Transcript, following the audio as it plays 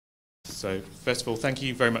So first of all, thank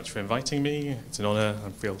you very much for inviting me. It's an honour. I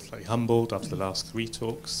feel slightly humbled after the last 3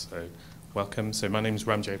 talks, so welcome. So my name is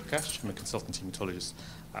Jayaparakesh. I'm a consultant hematologist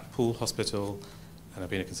at Poole Hospital, and I've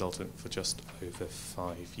been a consultant for just over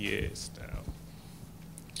 5 years now.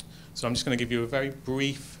 So I'm just going to give you a very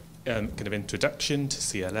brief kind of introduction to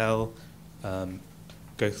CLL,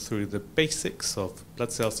 go through the basics of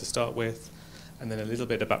blood cells to start with, and then a little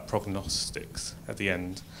bit about prognostics at the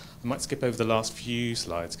end. I might skip over the last few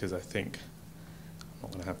slides because I think I'm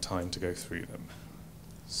not going to have time to go through them.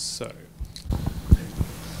 So,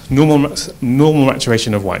 normal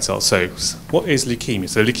maturation of white cells. So, what is leukemia?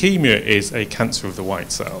 So, leukemia is a cancer of the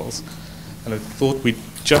white cells. And I thought we'd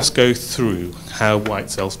just go through how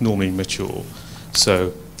white cells normally mature.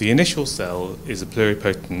 So, the initial cell is a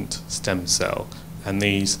pluripotent stem cell, and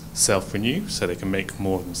these self-renew, so they can make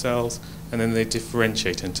more of themselves, and then they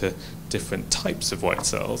differentiate into different types of white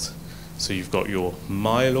cells. So you've got your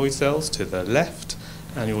myeloid cells to the left,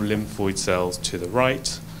 and your lymphoid cells to the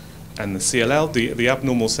right, and the CLL, the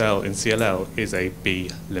abnormal cell in CLL, is a B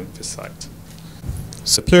lymphocyte.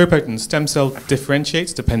 So pluripotent stem cell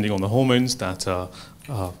differentiates depending on the hormones that the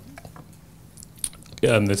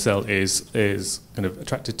cell is kind of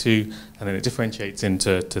attracted to, and then it differentiates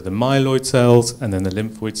into the myeloid cells and then the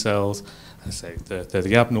lymphoid cells. And so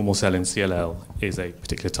the abnormal cell in CLL is a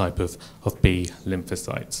particular type of B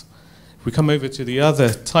lymphocytes. If we come over to the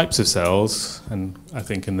other types of cells, and I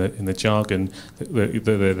think in the jargon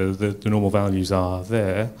the normal values are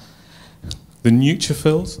there. The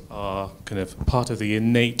neutrophils are kind of part of the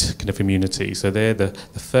innate kind of immunity. So they're the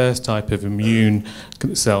first type of immune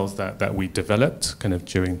cells that we developed kind of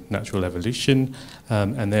during natural evolution,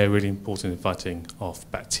 and they're really important in fighting off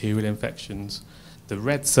bacterial infections. The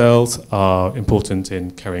red cells are important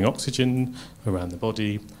in carrying oxygen around the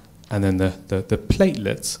body, and then the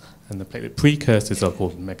platelets and the platelet precursors are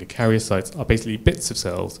called megakaryocytes, are basically bits of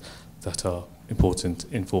cells that are important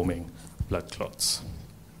in forming blood clots.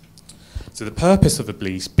 So the purpose of a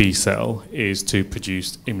B cell is to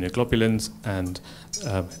produce immunoglobulins, and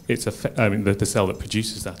the cell that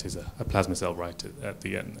produces that is a plasma cell right at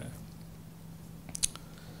the end there.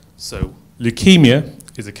 So leukemia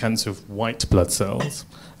is a cancer of white blood cells,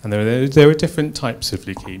 and there are different types of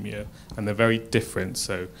leukemia, and they're very different.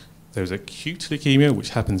 So there's acute leukemia,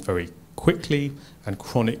 which happens very quickly, and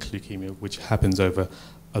chronic leukemia, which happens over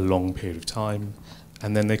a long period of time.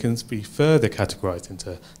 And then they can be further categorized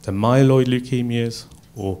into the myeloid leukemias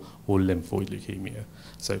or lymphoid leukemia.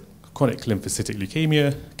 So chronic lymphocytic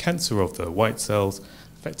leukemia, cancer of the white cells,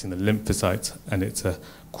 affecting the lymphocytes, and it's a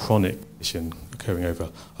chronic condition occurring over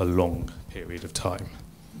a long period of time.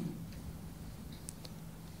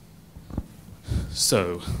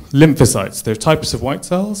 So lymphocytes, there are types of white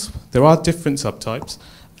cells. There are different subtypes.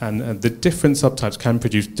 And the different subtypes can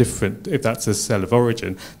produce different, if that's a cell of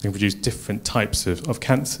origin, they can produce different types of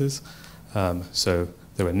cancers. So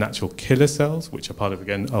there are natural killer cells, which are part of,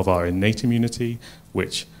 again, of our innate immunity,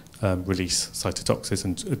 which release cytotoxics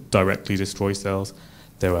and directly destroy cells.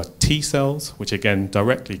 There are T cells, which again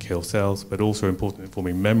directly kill cells, but also important in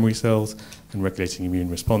forming memory cells and regulating immune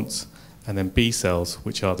response. And then B cells,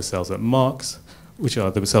 which are the cells that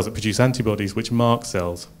produce antibodies, which mark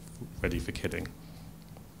cells ready for killing.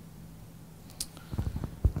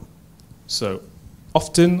 So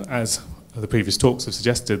often, as the previous talks have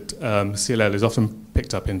suggested, CLL is often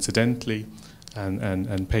picked up incidentally,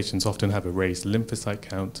 and patients often have a raised lymphocyte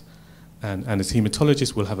count. And as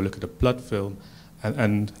hematologists, we'll have a look at a blood film,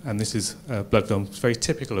 and this is a blood film very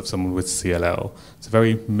typical of someone with CLL. It's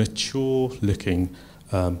very mature-looking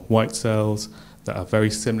white cells that are very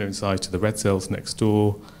similar in size to the red cells next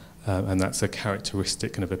door, and that's a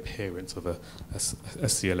characteristic kind of appearance of a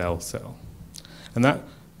CLL cell. And that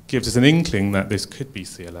gives us an inkling that this could be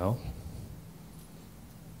CLL.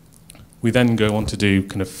 We then go on to do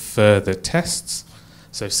kind of further tests.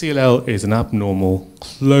 So CLL is an abnormal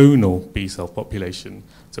clonal B cell population.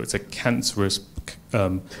 So it's a cancerous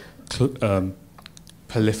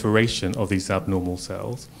proliferation of these abnormal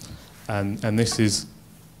cells. And this is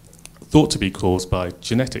thought to be caused by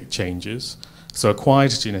genetic changes. So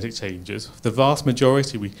acquired genetic changes. The vast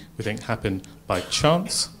majority we think happen by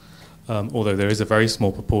chance, although there is a very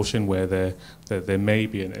small proportion where there may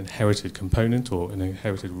be an inherited component or an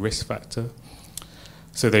inherited risk factor.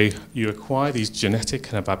 So you acquire these genetic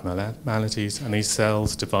kind of abnormalities, and these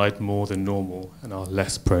cells divide more than normal and are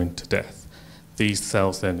less prone to death. These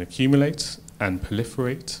cells then accumulate and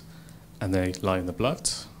proliferate, and they lie in the blood,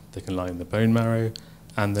 they can lie in the bone marrow,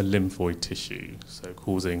 and the lymphoid tissue, so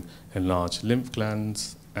causing enlarged lymph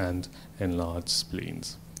glands and enlarged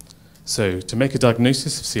spleens. So to make a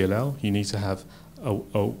diagnosis of CLL, you need to have a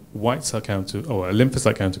white cell count or a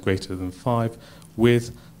lymphocyte count of greater than 5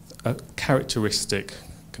 with a characteristic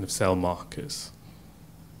kind of cell markers.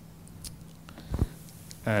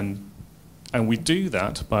 And we do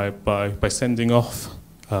that by sending off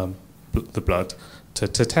the blood to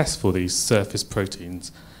test for these surface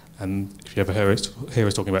proteins. And if you ever hear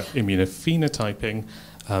us talking about immunophenotyping,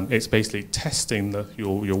 it's basically testing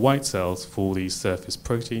your white cells for these surface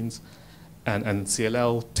proteins. And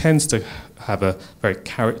CLL tends to have a very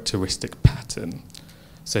characteristic pattern.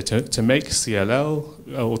 So to make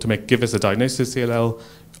CLL, or to give us a diagnosis of CLL,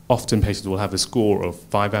 often patients will have a score of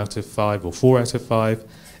 5 out of 5 or 4 out of 5.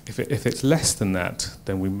 If it's less than that,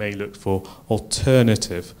 then we may look for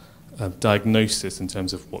alternative diagnosis in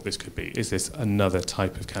terms of what this could be. Is this another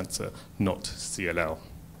type of cancer, not CLL?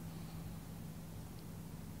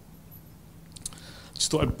 Just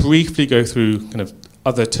thought I'd briefly go through kind of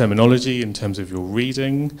other terminology in terms of your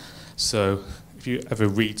reading. So if you ever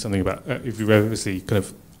read something about, if you ever see kind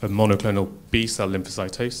of a monoclonal B-cell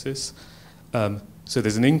lymphocytosis, so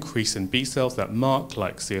there's an increase in B cells that mark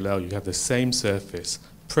like CLL. You have the same surface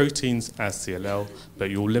proteins as CLL, but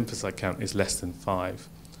your lymphocyte count is less than 5.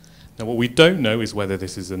 Now, what we don't know is whether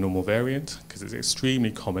this is a normal variant, because it's extremely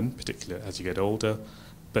common, particularly as you get older,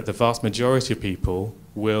 but the vast majority of people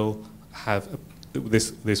will have,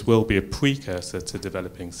 this will be a precursor to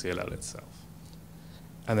developing CLL itself.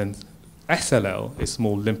 And then SLL is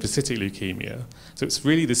small lymphocytic leukemia, so it's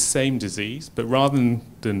really the same disease, but rather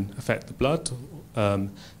than affect the blood,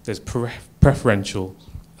 there's preferential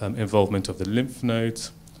involvement of the lymph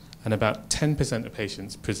nodes, and about 10% of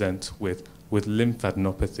patients present with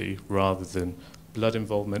lymphadenopathy rather than blood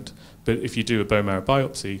involvement. But if you do a bone marrow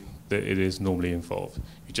biopsy, it is normally involved.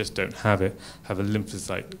 You just don't have a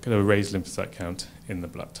lymphocyte, kind of a raised lymphocyte count in the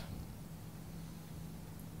blood.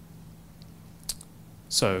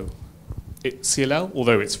 So CLL,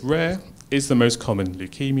 although it's rare, is the most common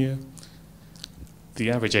leukemia.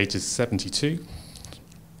 The average age is 72.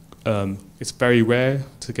 It's very rare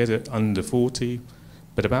to get it under 40,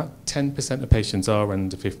 but about 10% of patients are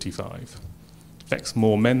under 55. It affects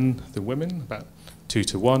more men than women, about 2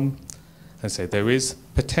 to 1. And so there is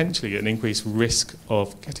potentially an increased risk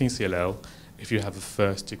of getting CLL if you have a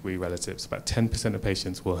first-degree relative. So about 10% of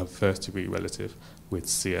patients will have a first-degree relative with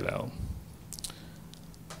CLL.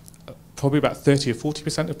 Probably about 30 or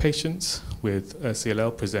 40% of patients with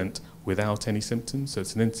CLL present without any symptoms, so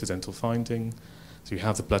it's an incidental finding. So you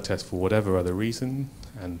have the blood test for whatever other reason,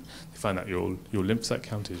 and they find out your lymphocyte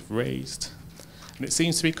count is raised. And it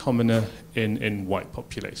seems to be commoner in white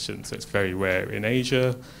populations. So it's very rare in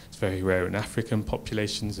Asia, it's very rare in African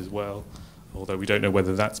populations as well, although we don't know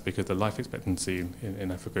whether that's because the life expectancy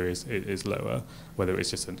in Africa is lower, whether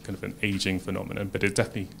it's just kind of an aging phenomenon, but it's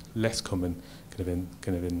definitely less common kind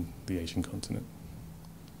of in the Asian continent.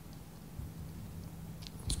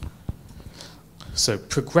 So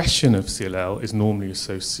progression of CLL is normally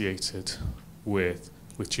associated with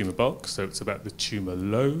tumour bulk, so it's about the tumour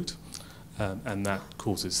load, and that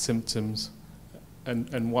causes symptoms.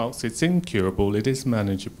 And whilst it's incurable, it is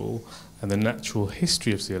manageable, and the natural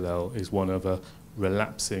history of CLL is one of a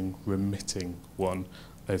relapsing, remitting one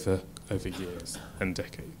over years and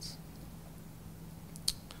decades.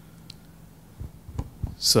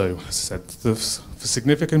 So, as I said, for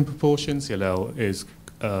significant proportion, CLL is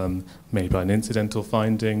made by an incidental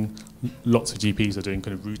finding. Lots of GPs are doing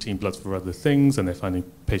kind of routine blood for other things, and they're finding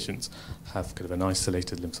patients have kind of an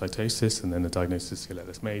isolated lymphocytosis, and then a diagnosis of CLL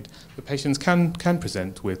is made. But patients can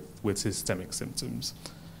present with systemic symptoms.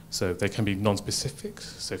 So they can be non-specific.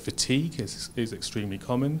 So fatigue is extremely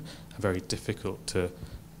common and very difficult to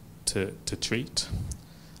treat.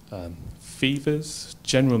 Fevers,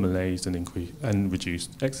 general malaise, and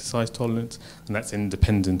reduced exercise tolerance, and that's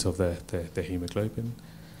independent of their hemoglobin.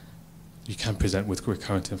 You can present with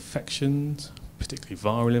recurrent infections, particularly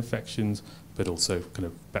viral infections, but also kind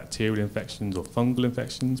of bacterial infections or fungal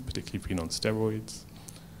infections, particularly if you're on steroids.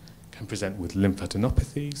 Can present with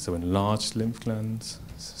lymphadenopathy, so enlarged lymph glands,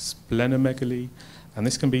 splenomegaly, and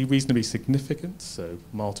this can be reasonably significant, so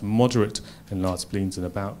mild to moderate enlarged spleens in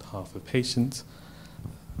about half of patients.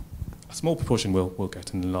 A small proportion will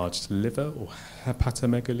get an enlarged liver or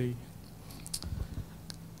hepatomegaly.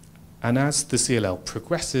 And as the CLL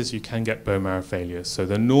progresses, you can get bone marrow failure. So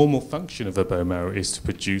the normal function of the bone marrow is to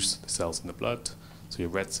produce the cells in the blood, so your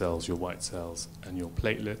red cells, your white cells, and your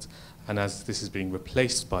platelets. And as this is being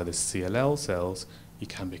replaced by the CLL cells, you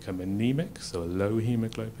can become anemic, so a low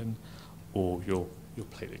hemoglobin, or your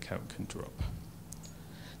platelet count can drop.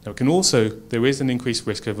 Now, there is an increased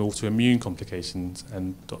risk of autoimmune complications,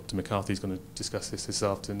 and Dr. McCarthy is going to discuss this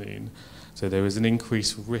afternoon. So there is an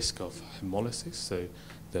increased risk of hemolysis, so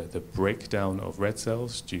the breakdown of red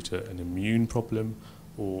cells due to an immune problem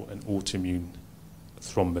or an autoimmune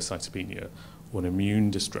thrombocytopenia, or an immune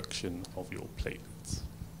destruction of your platelets.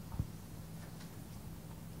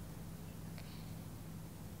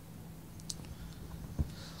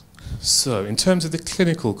 So in terms of the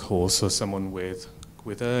clinical course for someone with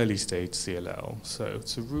early stage CLL, so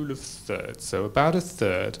it's a rule of thirds. So about a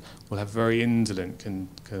third will have very indolent kind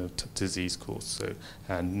of disease course,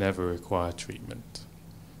 and never require treatment.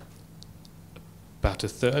 About a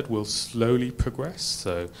third will slowly progress,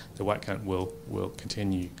 so the white count will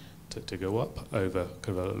continue to go up over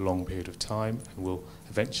kind of a long period of time and will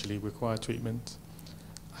eventually require treatment.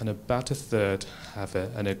 And about a third have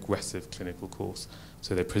an aggressive clinical course.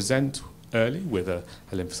 So they present early with a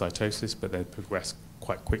lymphocytosis, but then progress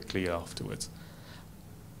quite quickly afterwards.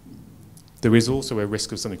 There is also a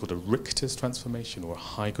risk of something called a Richter's transformation or a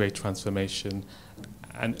high-grade transformation.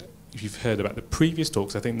 And if you've heard about the previous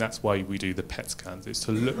talks, I think that's why we do the PET scans, is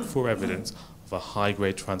to look for evidence of a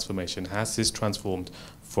high-grade transformation. Has this transformed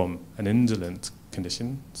from an indolent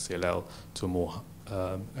condition, CLL, to a more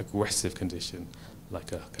aggressive condition,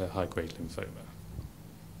 like a high-grade lymphoma?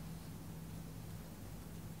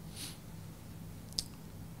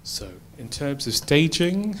 So in terms of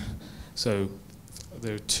staging, so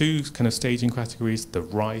there are two kind of staging categories, the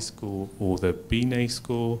RISE score or the BNA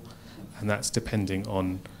score, and that's depending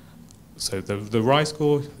on, so the RISE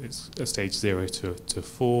score is a stage 0 to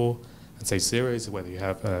 4, and stage 0 is whether you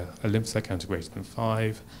have a lymphocyte count greater than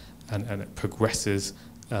 5, and it progresses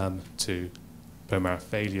to bone marrow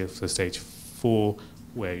failure for stage 4,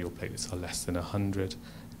 where your platelets are less than 100.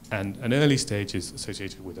 And an early stage is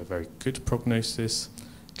associated with a very good prognosis.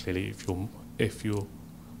 Clearly, if you're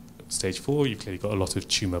stage 4, you've clearly got a lot of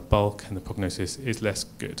tumour bulk, and the prognosis is less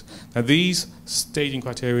good. Now, these staging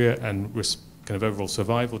criteria and kind of overall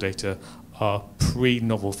survival data are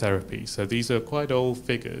pre-novel therapy. So these are quite old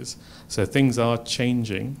figures. So things are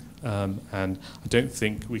changing, and I don't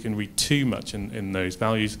think we can read too much in those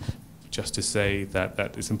values, just to say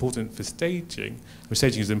that it's important for staging.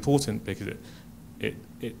 Staging is important because it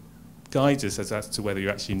guides us as to whether you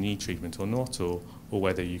actually need treatment or not, or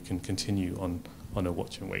whether you can continue on a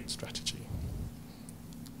watch and wait strategy.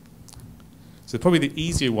 So probably the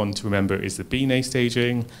easier one to remember is the BNA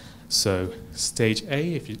staging. So stage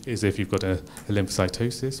A is if you've got a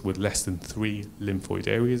lymphocytosis with less than 3 lymphoid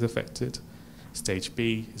areas affected. Stage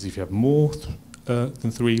B is if you have more than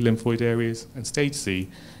 3 lymphoid areas. And stage C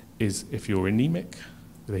is if you're anemic,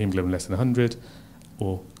 with a hemoglobin less than 100,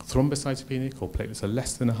 or thrombocytopenic, or platelets are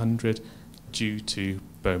less than 100, due to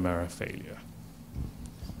bone marrow failure.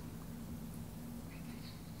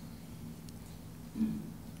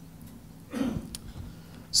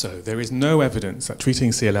 So there is no evidence that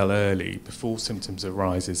treating CLL early before symptoms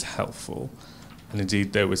arise is helpful. And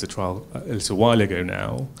indeed, there was a trial a little while ago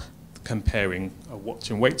now comparing a watch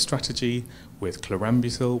and wait strategy with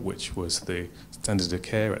chlorambucil, which was the standard of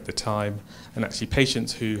care at the time. And actually,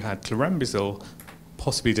 patients who had chlorambucil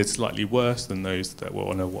possibly did slightly worse than those that were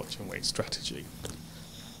on a watch and wait strategy,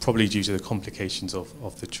 probably due to the complications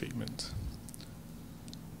of the treatment.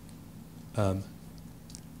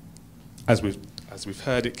 As we've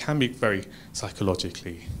heard, it can be very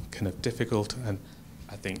psychologically kind of difficult, and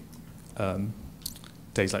I think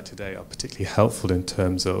days like today are particularly helpful in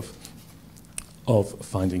terms of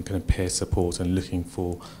finding kind of peer support and looking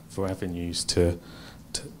for avenues to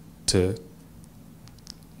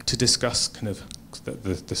discuss kind of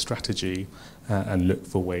the strategy and look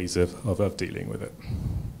for ways of dealing with it.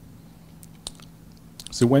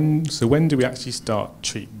 So when do we actually start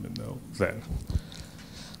treatment then?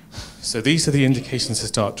 So these are the indications to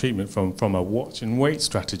start treatment from a watch and wait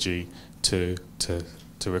strategy to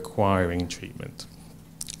requiring treatment.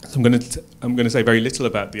 So I'm going to say very little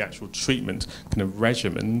about the actual treatment kind of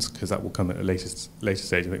regimens, because that will come at a later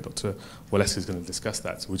stage. I think Dr. Waleska is going to discuss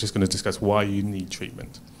that. So we're just going to discuss why you need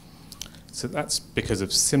treatment. So that's because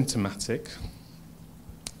of symptomatic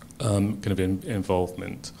kind of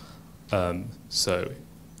involvement. So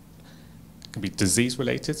it can be disease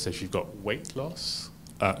related. So if you've got weight loss,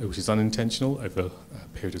 which is unintentional over a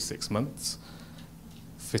period of 6 months.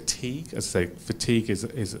 Fatigue, as I say, fatigue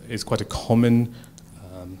is quite a common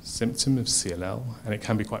symptom of CLL, and it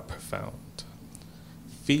can be quite profound.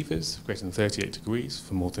 Fevers greater than 38 degrees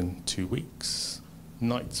for more than 2 weeks.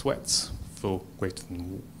 Night sweats for greater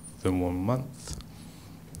than 1 month.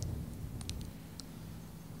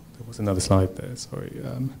 was another slide there, sorry.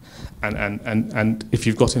 And if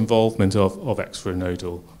you've got involvement of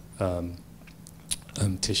extranodal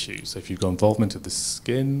tissue, so if you've got involvement of the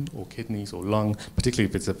skin or kidneys or lung, particularly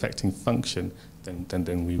if it's affecting function,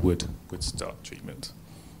 then we would start treatment.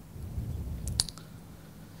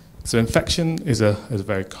 So infection is a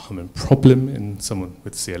very common problem in someone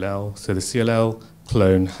with CLL. So the CLL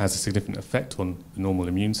clone has a significant effect on the normal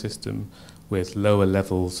immune system with lower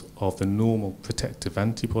levels of the normal protective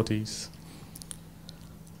antibodies.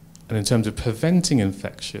 And in terms of preventing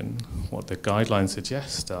infection, what the guidelines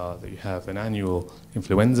suggest are that you have an annual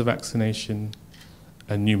influenza vaccination,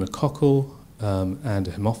 a pneumococcal and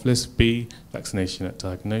a Haemophilus B vaccination at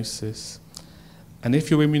diagnosis. And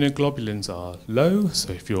if your immunoglobulins are low,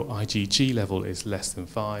 so if your IgG level is less than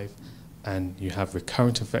 5, and you have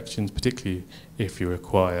recurrent infections, particularly if you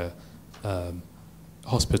require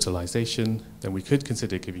hospitalization, then we could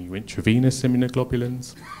consider giving you intravenous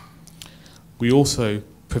immunoglobulins. We also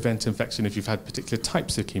prevent infection if you've had particular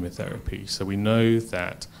types of chemotherapy. So we know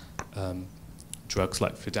that drugs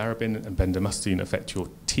like fludarabine and bendamustine affect your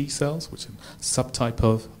T cells, which are a subtype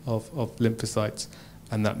of lymphocytes,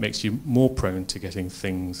 and that makes you more prone to getting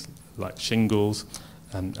things like shingles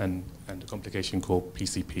and a complication called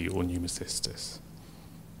PCP or pneumocystis.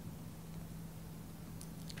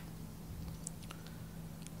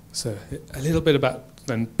 So a little bit about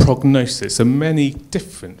then prognosis. So many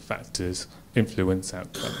different factors influence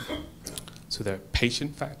outcome. So there are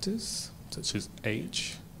patient factors, such as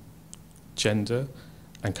age, gender,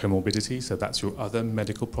 and comorbidity, so that's your other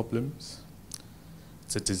medical problems.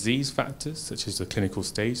 So disease factors, such as the clinical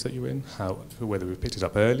stage that you're in, whether we picked it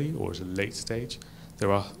up early or at a late stage.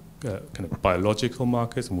 There are kind of biological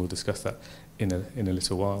markers, and we'll discuss that in a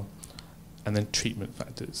little while. And then treatment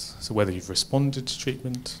factors, so whether you've responded to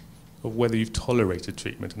treatment or whether you've tolerated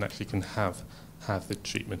treatment and actually can have the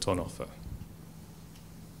treatment on offer.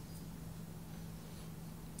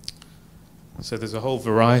 So there's a whole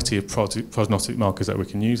variety of prognostic markers that we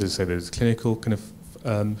can use. As I say, there's clinical kind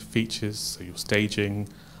of features, so your staging.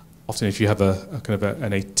 Often if you have a kind of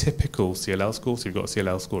an atypical CLL score, so you've got a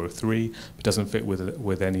CLL score of 3, but doesn't fit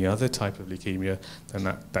with any other type of leukemia,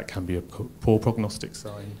 then that can be a poor prognostic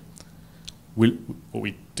sign. What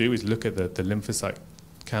we do is look at the lymphocyte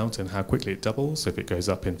count and how quickly it doubles. So if it goes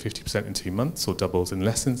up in 50% in 2 months or doubles in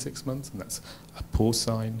less than 6 months, then that's a poor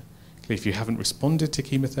sign. If you haven't responded to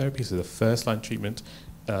chemotherapy, so the first-line treatment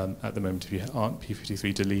at the moment, if you aren't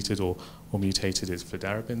p53 deleted or mutated, is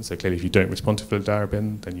fludarabine. So clearly, if you don't respond to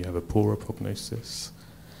fludarabine, then you have a poorer prognosis.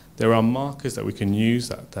 There are markers that we can use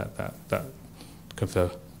that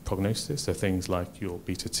confer prognosis. So things like your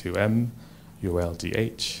beta-2m, your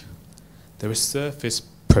LDH. There are surface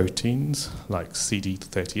proteins like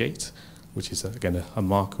CD38, which is again a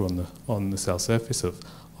marker on the cell surface of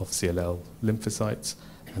CLL lymphocytes.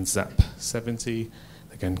 And ZAP70,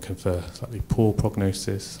 again, confer slightly poor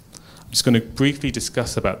prognosis. I'm just going to briefly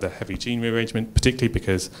discuss about the heavy gene rearrangement, particularly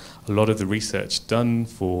because a lot of the research done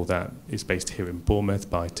for that is based here in Bournemouth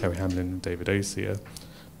by Terry Hamlin and David Osier.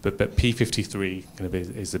 But P53 kind of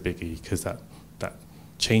is a biggie because that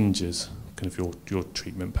changes kind of your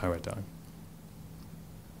treatment paradigm.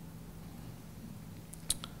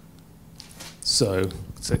 So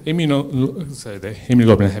the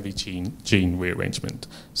immunoglobulin heavy gene rearrangement.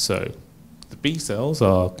 So the B cells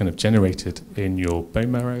are kind of generated in your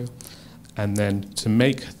bone marrow, and then to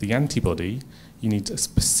make the antibody, you need a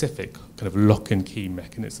specific kind of lock and key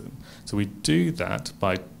mechanism. So we do that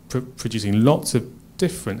by producing lots of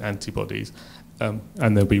different antibodies, and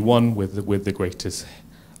there'll be one with the greatest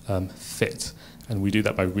fit. And we do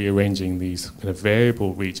that by rearranging these kind of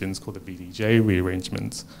variable regions called the VDJ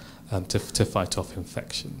rearrangements to fight off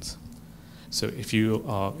infections. So if your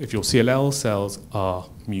CLL cells are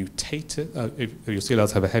mutated, if your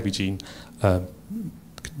CLLs have a heavy gene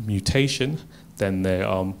mutation, then they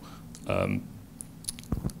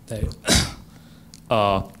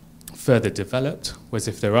are further developed. Whereas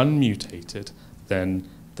if they're unmutated, then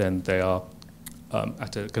they are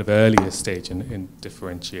at a kind of earlier stage in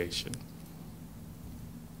differentiation.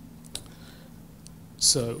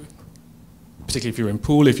 So, particularly if you're in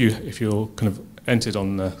Poole, if you're kind of entered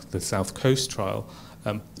on the South Coast trial,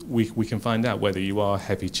 we can find out whether you are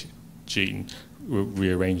heavy gene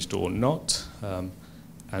rearranged or not, and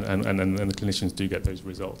the clinicians do get those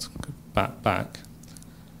results back.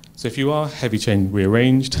 So if you are heavy chain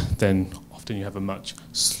rearranged, then often you have a much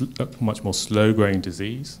more slow-growing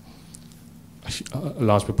disease. A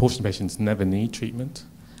large proportion of patients never need treatment.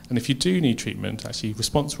 And if you do need treatment, actually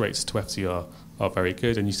response rates to FCR are very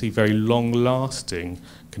good, and you see very long-lasting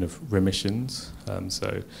kind of remissions.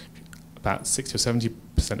 So about 60 or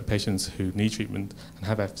 70% of patients who need treatment and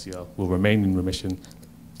have FCR will remain in remission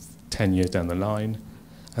 10 years down the line,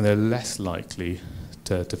 and they're less likely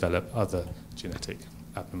to develop other genetic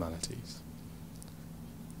abnormalities.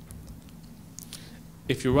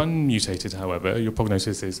 If you're unmutated, however, your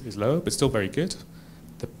prognosis is lower, but still very good.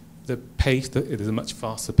 The pace, it is a much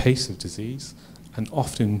faster pace of disease, and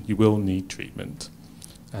often you will need treatment.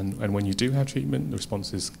 And when you do have treatment, the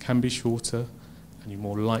responses can be shorter, and you're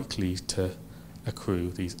more likely to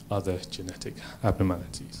accrue these other genetic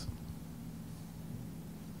abnormalities.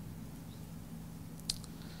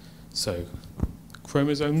 So,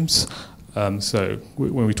 chromosomes. So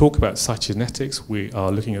when we talk about cytogenetics, we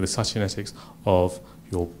are looking at the cytogenetics of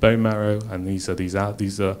your bone marrow, and these are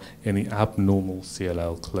in the abnormal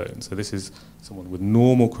CLL clone. So this is someone with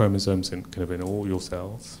normal chromosomes in kind of in all your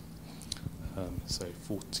cells. So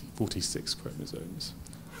 46 chromosomes.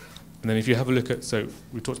 And then if you have a look at, so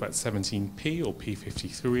we talked about 17p or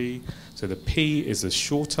p53. So the p is a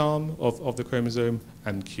short arm of the chromosome,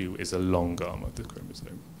 and q is a long arm of the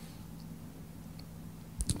chromosome.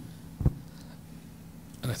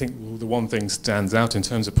 And I think the one thing stands out in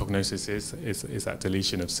terms of prognosis is that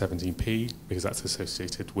deletion of 17p, because that's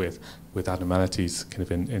associated with abnormalities kind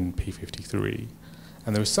of in p53.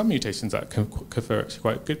 And there are some mutations that can confer actually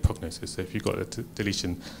quite good prognosis. So if you've got a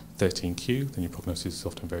deletion 13q, then your prognosis is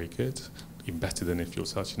often very good, even better than if your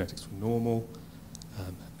cytogenetics were normal.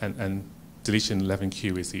 And deletion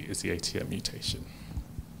 11q is the ATM mutation.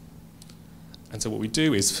 And so what we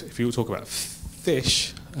do is, if you talk about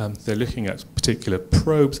fish, they're looking at particular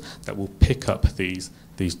probes that will pick up these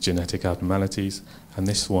genetic abnormalities. And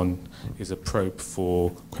this one is a probe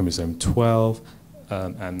for chromosome 12.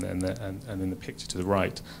 And in the picture to the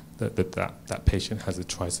right, that patient has a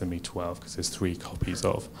trisomy 12 because there's 3 copies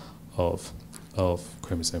of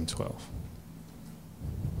chromosome 12.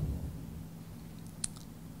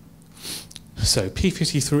 So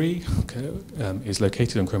p53 is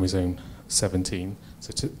located on chromosome 17.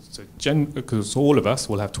 Because all of us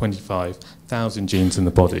will have 25,000 genes in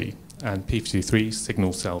the body, and p53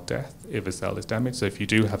 signals cell death if a cell is damaged. So if you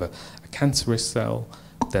do have a cancerous cell,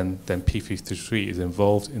 then p53 is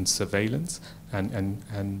involved in surveillance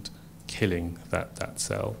and killing that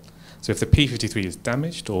cell. So if the p53 is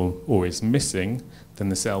damaged or is missing, then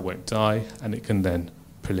the cell won't die, and it can then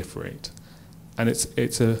proliferate. And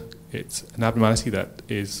it's an abnormality that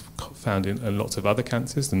is found in lots of other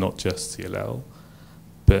cancers, and not just CLL,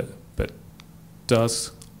 but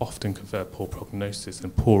does often confer poor prognosis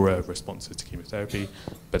and poorer responses to chemotherapy.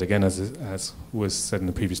 But again, as was said in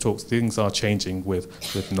the previous talks, things are changing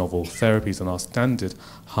with novel therapies, and our standard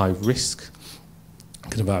high-risk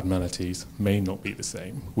kind of abnormalities may not be the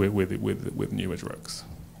same with newer drugs.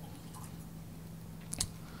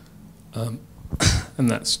 And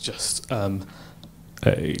that's just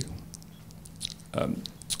a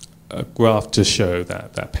graph to show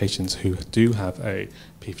that patients who do have a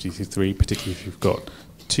p53, particularly if you've got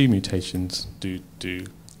 2 mutations, do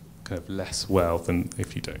kind of less well than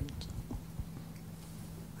if you don't.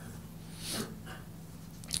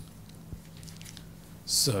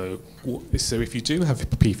 So if you do have a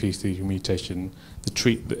p53 mutation,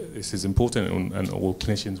 this is important, and all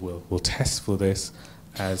clinicians will test for this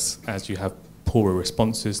as you have poorer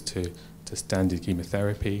responses to standard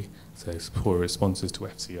chemotherapy, so poorer responses to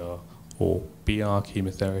FCR or BR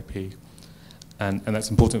chemotherapy. And that's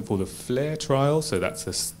important for the FLAIR trial, so that's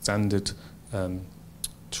a standard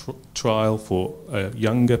trial for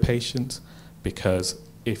younger patients, because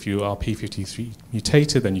if you are p53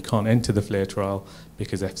 mutated, then you can't enter the FLAIR trial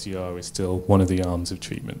because FCR is still one of the arms of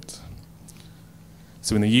treatment.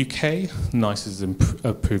 So in the UK, NICE has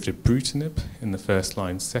approved ibrutinib in the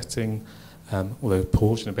first-line setting, although a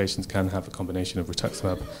portion of patients can have a combination of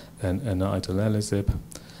rituximab and idelalisib.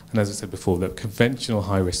 And as I said before, the conventional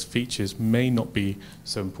high-risk features may not be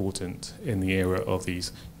so important in the era of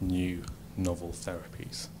these new novel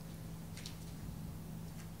therapies.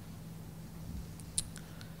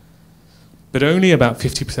 But only about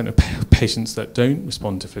 50% of patients that don't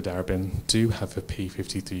respond to fludarabine do have a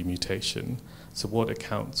p53 mutation. So what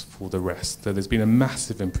accounts for the rest? So there's been a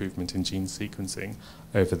massive improvement in gene sequencing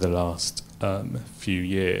over the last few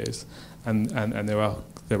years, and there are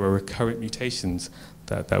recurrent mutations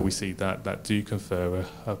that we see that do confer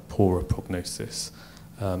a poorer prognosis.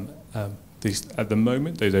 At the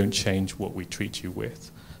moment, they don't change what we treat you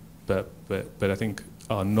with, but I think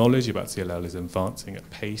our knowledge about CLL is advancing at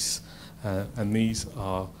pace, and these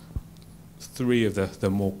are 3 of the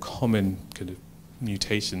more common kind of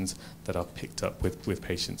mutations that are picked up with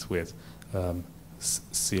patients with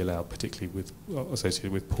CLL, particularly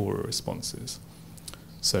associated with poorer responses.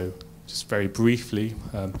 So just very briefly,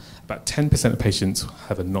 about 10% of patients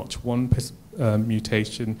have a Notch1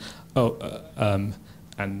 mutation,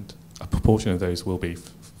 and a proportion of those will be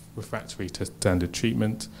refractory to standard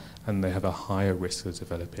treatment, and they have a higher risk of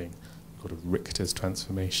developing sort of Richter's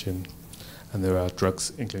transformation. And there are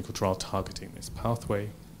drugs in clinical trial targeting this pathway.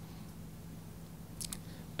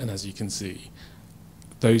 And as you can see,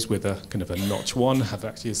 those with a kind of a Notch1 have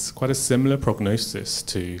actually quite a similar prognosis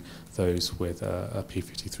to those with a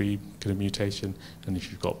P53 kind of mutation. And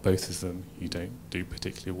if you've got both of them, you don't do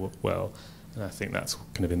particularly well. And I think that's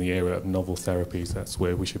kind of in the area of novel therapies, that's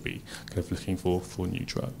where we should be kind of looking for new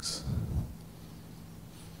drugs.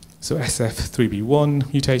 So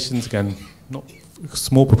SF3B1 mutations, again, not a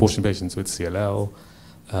small proportion of patients with CLL,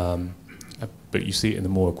 but you see it in the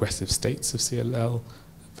more aggressive states of CLL,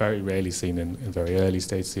 very rarely seen in very early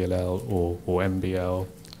stage CLL or MBL.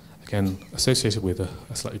 Again, associated with a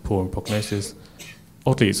slightly poorer prognosis.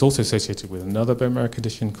 Oddly, it's also associated with another bone marrow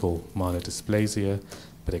condition called myelodysplasia,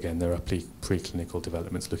 but again, there are preclinical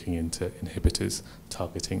developments looking into inhibitors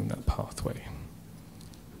targeting that pathway.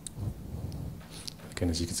 Again,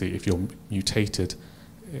 as you can see, if you're mutated,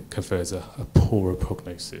 it confers a poorer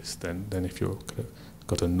prognosis than if you've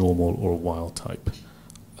got a normal or a wild type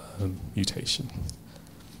mutation.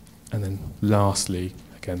 And then lastly,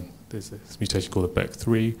 again, there's this mutation called the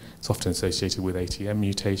BEC3. It's often associated with ATM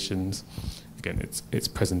mutations. Again, it's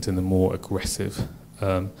present in the more aggressive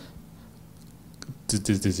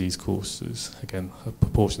disease courses. Again, a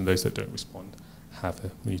proportion of those that don't respond have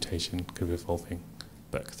a mutation involving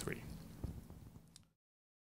BEC3.